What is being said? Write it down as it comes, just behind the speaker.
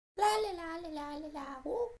la la la la la la.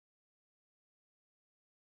 Woo.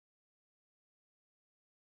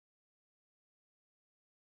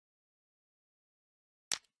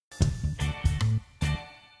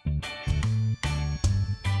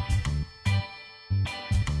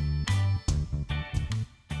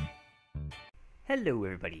 Hello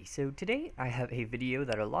everybody, so today I have a video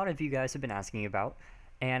that a lot of you guys have been asking about,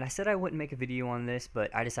 and I said I wouldn't make a video on this,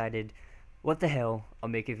 but I decided, what the hell, I'll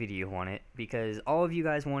make a video on it, because all of you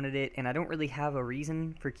guys wanted it, and I don't really have a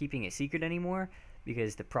reason for keeping it secret anymore,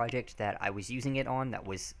 because the project that I was using it on that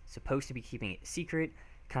was supposed to be keeping it secret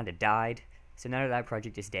kinda died, so now that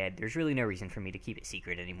project is dead, there's really no reason for me to keep it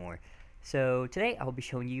secret anymore. So today I'll be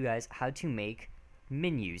showing you guys how to make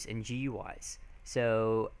menus and GUIs.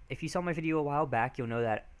 So if you saw my video a while back, you'll know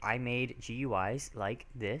that I made GUIs like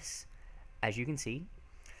this, as you can see.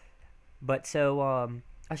 But so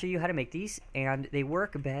I'll show you how to make these, and they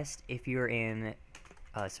work best if you're in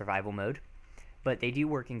survival mode, but they do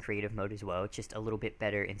work in creative mode as well. It's just a little bit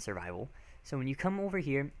better in survival. So when you come over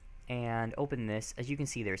here and open this, as you can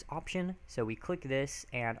see, there's option. So we click this,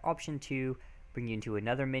 and option 2 bring you into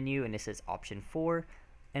another menu, and this is option 4,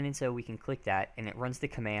 and then so we can click that, and it runs the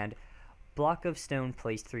command block of stone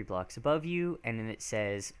placed 3 blocks above you, and then it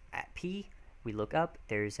says at P, we look up,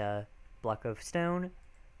 there's a block of stone.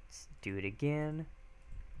 Let's do it again.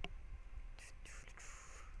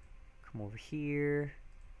 Come over here.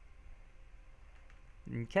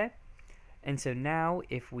 Okay. And so now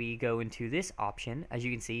if we go into this option, as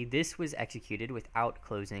you can see, this was executed without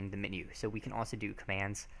closing the menu. So we can also do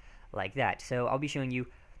commands like that. So I'll be showing you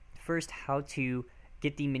first how to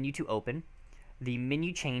get the menu to open, the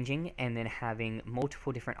menu changing, and then having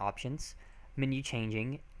multiple different options, menu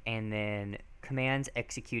changing, and then commands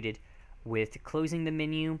executed with closing the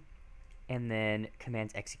menu, and then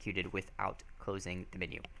commands executed without closing the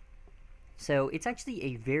menu. So it's actually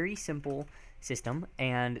a very simple system,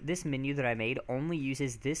 and this menu that I made only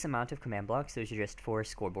uses this amount of command blocks. Those are just for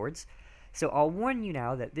scoreboards. So I'll warn you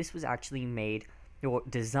now that this was actually made or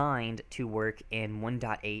designed to work in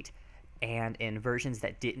 1.8 and in versions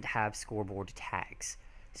that didn't have scoreboard tags.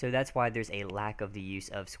 So that's why there's a lack of the use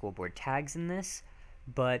of scoreboard tags in this,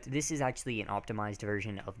 but this is actually an optimized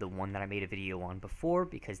version of the one that I made a video on before,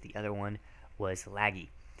 because the other one was laggy.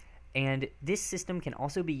 And this system can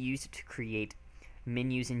also be used to create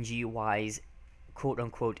menus and GUIs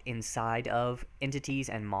quote-unquote inside of entities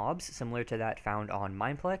and mobs, similar to that found on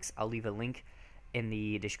Mineplex. I'll leave a link in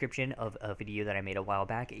the description of a video that I made a while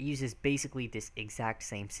back. It uses basically this exact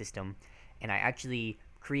same system, and I actually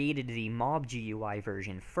created the mob GUI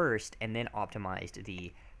version first and then optimized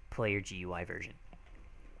the player GUI version.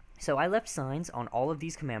 So I left signs on all of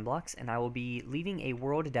these command blocks, and I will be leaving a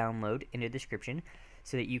world download in the description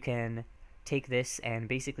so that you can take this and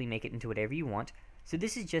basically make it into whatever you want. So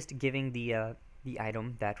this is just giving the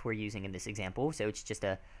item that we're using in this example. So it's just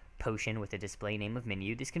a potion with a display name of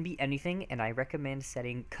menu. This can be anything, and I recommend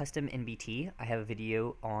setting custom NBT. I have a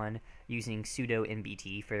video on using sudo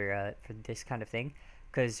NBT for this kind of thing,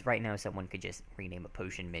 because right now someone could just rename a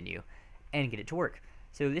potion menu and get it to work.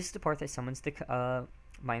 So this is the part that summons the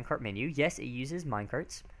minecart menu. Yes, it uses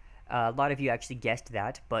minecarts. A lot of you actually guessed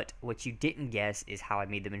that, but what you didn't guess is how I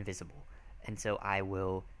made them invisible, and so I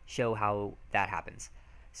will show how that happens.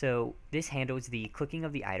 So this handles the clicking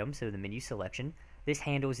of the item, so the menu selection. This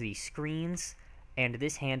handles the screens, and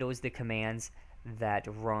this handles the commands that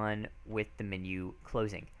run with the menu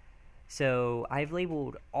closing. So I've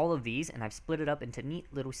labeled all of these, and I've split it up into neat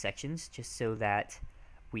little sections just so that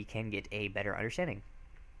we can get a better understanding.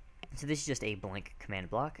 So this is just a blank command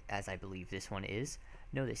block, as I believe this one is.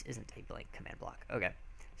 No, this isn't a blank command block. Okay.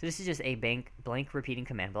 So this is just a blank repeating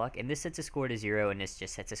command block, and this sets a score to 0, and this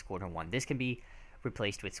just sets a score to 1. This can be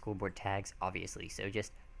replaced with scoreboard tags, obviously. So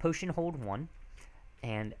just potion hold 1.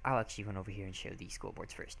 And I'll actually run over here and show the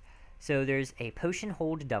scoreboards first. So there's a potion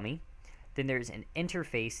hold dummy, then there's an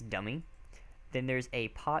interface dummy, then there's a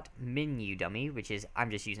pot menu dummy, which is, I'm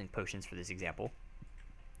just using potions for this example.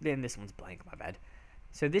 Then this one's blank, my bad.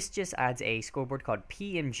 So this just adds a scoreboard called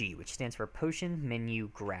PMG, which stands for potion menu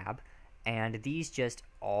grab, and these just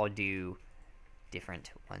all do different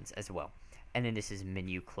ones as well. And then this is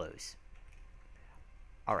menu close.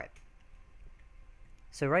 Alright.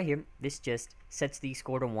 So right here, this just sets the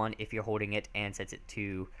score to 1 if you're holding it, and sets it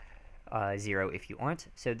to 0 if you aren't.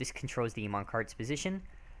 So this controls the minecart's position.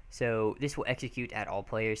 So this will execute at all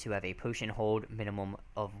players who have a potion hold minimum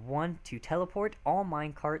of 1 to teleport all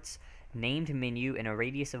minecarts named menu in a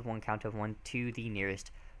radius of 1 count of 1 to the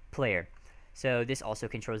nearest player. So this also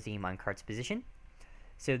controls the minecart's position.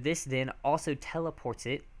 So this then also teleports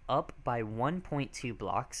it up by 1.2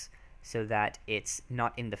 blocks so that it's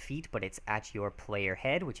not in the feet, but it's at your player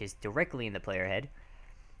head, which is directly in the player head.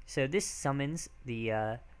 So this summons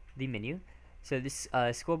the menu. So this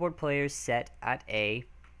scoreboard player set at a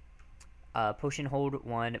potion hold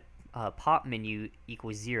 1 pop menu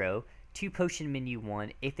equals 0 to potion menu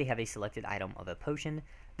 1 if they have a selected item of a potion.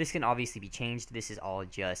 This can obviously be changed. This is all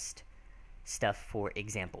just stuff for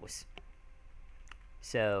examples.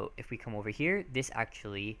 So if we come over here, this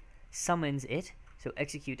actually summons it. So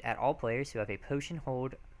execute at all players who have a potion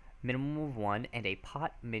hold minimum of 1 and a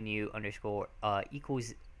pot menu underscore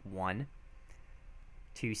equals 1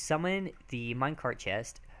 to summon the minecart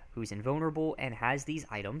chest who's invulnerable and has these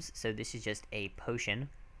items. So this is just a potion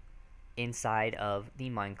inside of the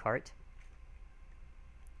minecart.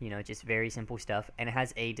 You know, just very simple stuff. And it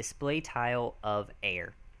has a display tile of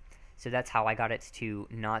air. So that's how I got it to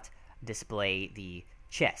not display the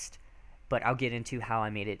chest. But I'll get into how I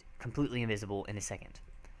made it completely invisible in a second.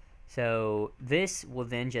 So this will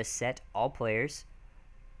then just set all players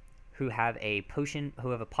who have a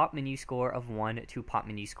pop menu score of 1 to pop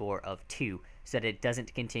menu score of 2, so that it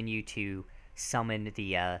doesn't continue to summon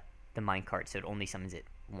the minecart, so it only summons it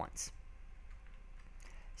once.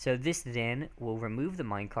 So this then will remove the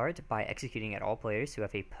minecart by executing at all players who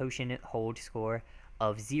have a potion hold score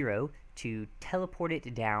of 0 to teleport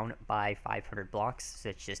it down by 500 blocks, so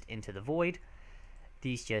it's just into the void.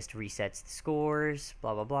 These just resets the scores,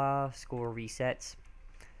 blah blah blah, score resets.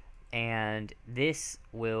 And this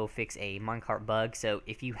will fix a minecart bug, so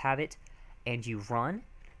if you have it and you run,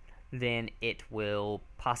 then it will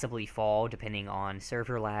possibly fall depending on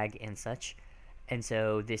server lag and such. And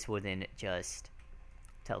so this will then just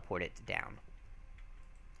teleport it down,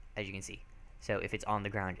 as you can see. So if it's on the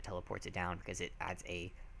ground, it teleports it down because it adds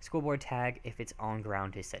a scoreboard tag. If it's on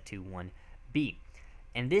ground, it's set to 1B.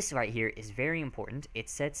 And this right here is very important. It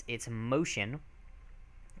sets its motion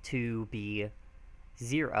to be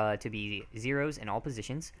zeros in all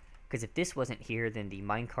positions, because if this wasn't here, then the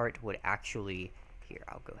minecart would actually, here,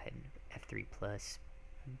 I'll go ahead and F3 plus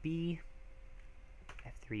B,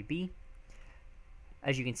 F3B.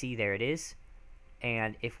 As you can see, there it is.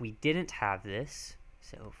 And if we didn't have this,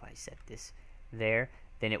 so if I set this there,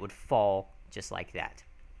 then it would fall just like that.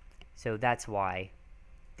 So that's why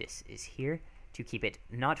this is here, to keep it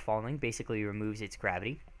not falling. Basically removes its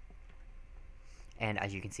gravity. And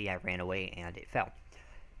as you can see, I ran away and it fell.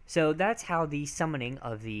 So that's how the summoning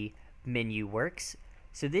of the menu works.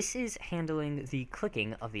 So this is handling the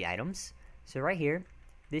clicking of the items. So right here,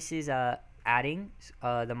 this is adding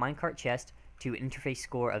the minecart chest to an interface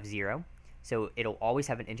score of 0. So it'll always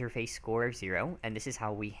have an interface score of 0, and this is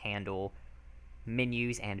how we handle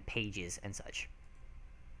menus and pages and such.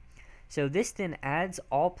 So this then adds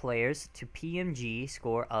all players to PMG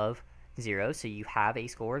score of 0, so you have a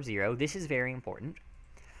score of 0. This is very important.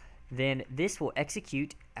 Then this will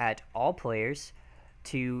execute at all players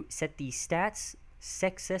to set the stats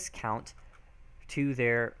success count to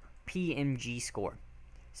their PMG score.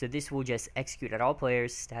 So this will just execute at all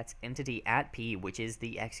players stats entity at P, which is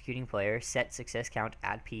the executing player, set success count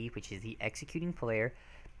at P, which is the executing player,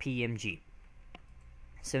 PMG.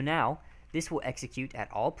 So now this will execute at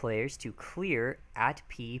all players to clear at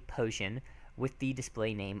P potion with the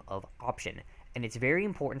display name of option. And it's very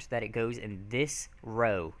important that it goes in this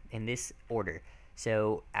row, in this order.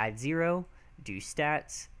 So add 0, do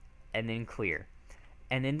stats, and then clear.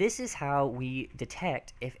 And then this is how we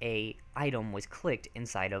detect if a item was clicked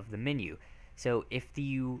inside of the menu. So if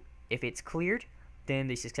it's cleared, then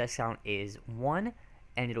the success count is 1,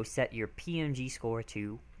 and it'll set your PMG score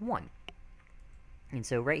to 1. And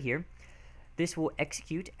so right here, this will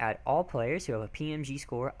execute at all players who have a PMG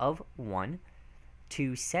score of 1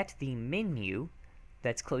 to set the menu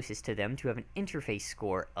that's closest to them to have an interface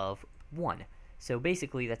score of 1. So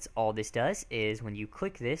basically that's all this does, is when you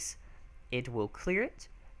click this, it will clear it,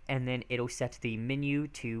 and then it'll set the menu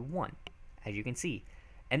to 1, as you can see.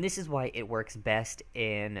 And this is why it works best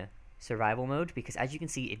in survival mode, because as you can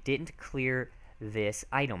see, it didn't clear this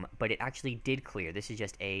item, but it actually did clear. This is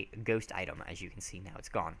just a ghost item, as you can see now it's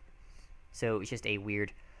gone. So it's just a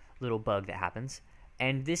weird little bug that happens.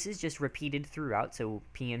 And this is just repeated throughout, so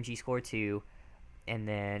PMG score 2, and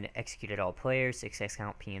then execute at all players, success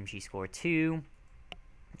count PMG score 2,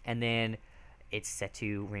 and then it's set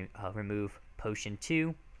to remove potion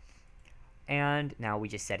 2, and now we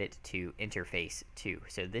just set it to interface 2.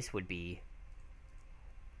 So this would be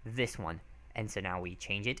this one, and so now we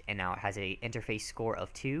change it, and now it has a interface score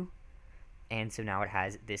of 2, and so now it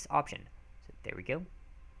has this option. So there we go,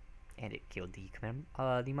 and it killed the command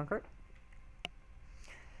the minecart.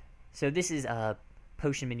 So this is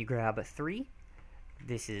potion menu grab 3.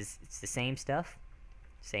 It's the same stuff.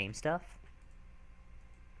 same stuff.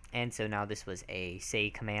 And so now this was a say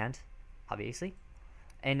command, obviously.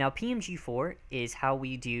 And now PMG4 is how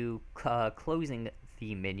we do closing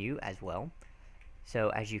the menu as well. So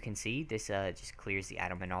as you can see, this just clears the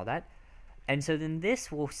item and all that. And so then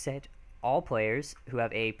this will set all players who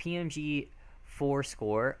have a PMG4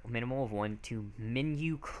 score, minimum of 1, to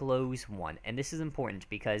menu close 1. And this is important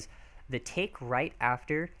because the tick right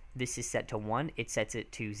after this is set to 1, it sets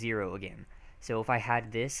it to 0 again. So if I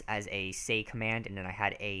had this as a say command and then I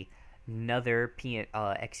had another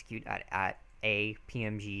execute at a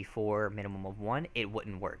PMG4 minimum of 1, it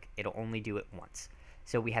wouldn't work. It'll only do it once.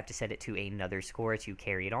 So we have to set it to another score to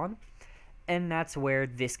carry it on. And that's where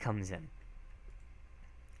this comes in.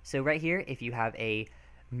 So right here, if you have a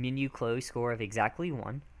menu close score of exactly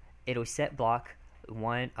 1, it'll set block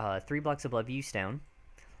 3 blocks above you stone,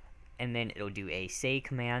 and then it'll do a say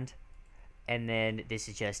command, and then this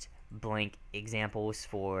is just blank examples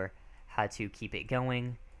for how to keep it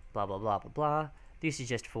going, blah blah blah blah blah. This is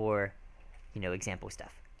just for, you know, example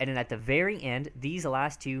stuff. And then at the very end, these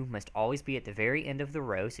last two must always be at the very end of the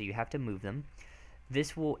row, so you have to move them.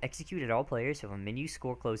 This will execute at all players who have a menu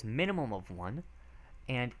score close minimum of 1,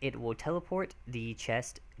 and it will teleport the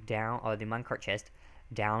chest down, or the minecart chest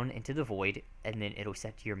down into the void, and then it'll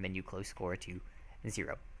set your menu close score to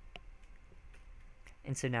 0.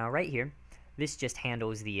 And so now right here, this just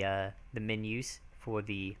handles the menus for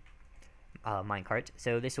the minecart.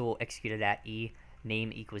 So this will execute it at E,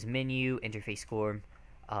 name equals menu, interface score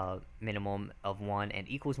minimum of 1 and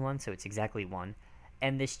equals 1, so it's exactly 1.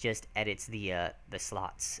 And this just edits the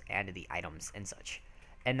slots and the items and such.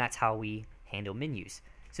 And that's how we handle menus.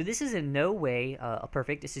 So this is in no way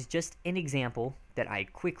perfect. This is just an example that I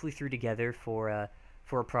quickly threw together for a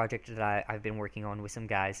project that I've been working on with some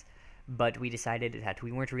guys. But we decided that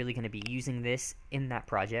we weren't really going to be using this in that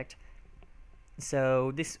project.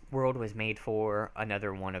 So this world was made for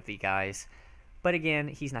another one of the guys. But again,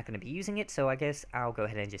 he's not going to be using it, so I guess I'll go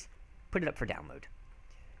ahead and just put it up for download.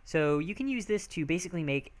 So you can use this to basically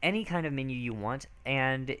make any kind of menu you want,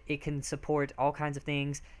 and it can support all kinds of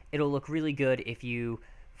things. It'll look really good if you,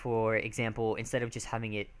 for example, instead of just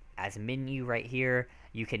having it as a menu right here,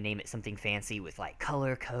 you can name it something fancy with like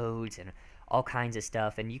color codes and all kinds of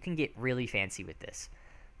stuff, and you can get really fancy with this.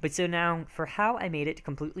 But so now, for how I made it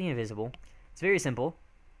completely invisible, it's very simple.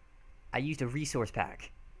 I used a resource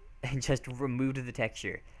pack and just removed the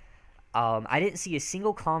texture. I didn't see a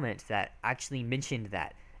single comment that actually mentioned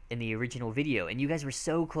that in the original video, and you guys were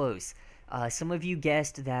so close. Some of you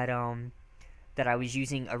guessed that that I was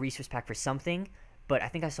using a resource pack for something, but I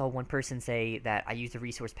think I saw one person say that I used a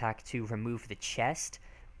resource pack to remove the chest,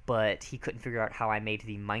 but he couldn't figure out how I made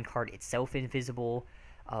the minecart itself invisible.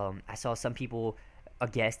 I saw some people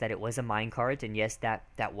guess that it was a minecart, and yes,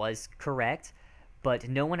 that was correct, but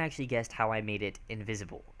no one actually guessed how I made it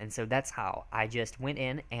invisible. And so that's how I just went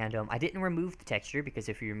in, and I didn't remove the texture, because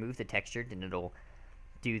if you remove the texture, then it'll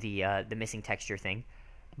do the missing texture thing.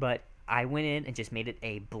 But I went in and just made it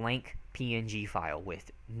a blank PNG file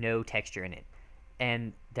with no texture in it,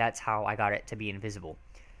 and that's how I got it to be invisible.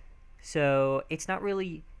 So it's not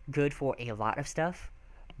really good for a lot of stuff,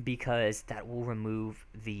 because that will remove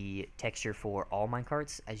the texture for all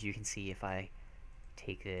minecarts. As you can see, if I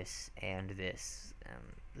take this and this and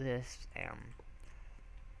this, and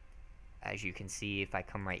as you can see, if I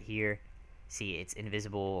come right here, see it's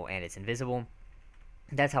invisible and it's invisible.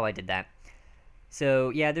 That's how I did that. So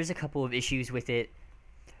yeah, there's a couple of issues with it,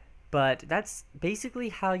 but that's basically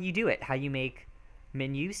how you do it, how you make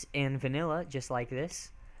menus in vanilla, just like this.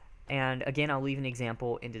 And again, I'll leave an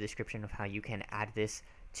example in the description of how you can add this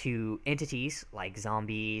to entities like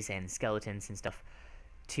zombies and skeletons and stuff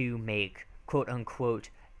to make quote-unquote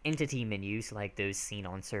entity menus like those seen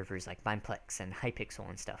on servers like Mineplex and Hypixel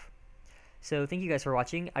and stuff. So thank you guys for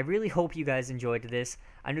watching. I really hope you guys enjoyed this.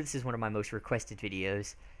 I know this is one of my most requested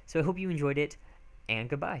videos, so I hope you enjoyed it, and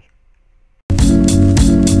goodbye.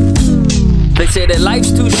 They say that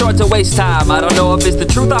life's too short to waste time. I don't know if it's the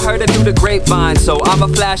truth, I heard it through the grapevine. So I'ma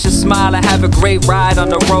flash a smile and have a great ride on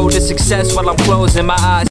the road to success while I'm closing my eyes.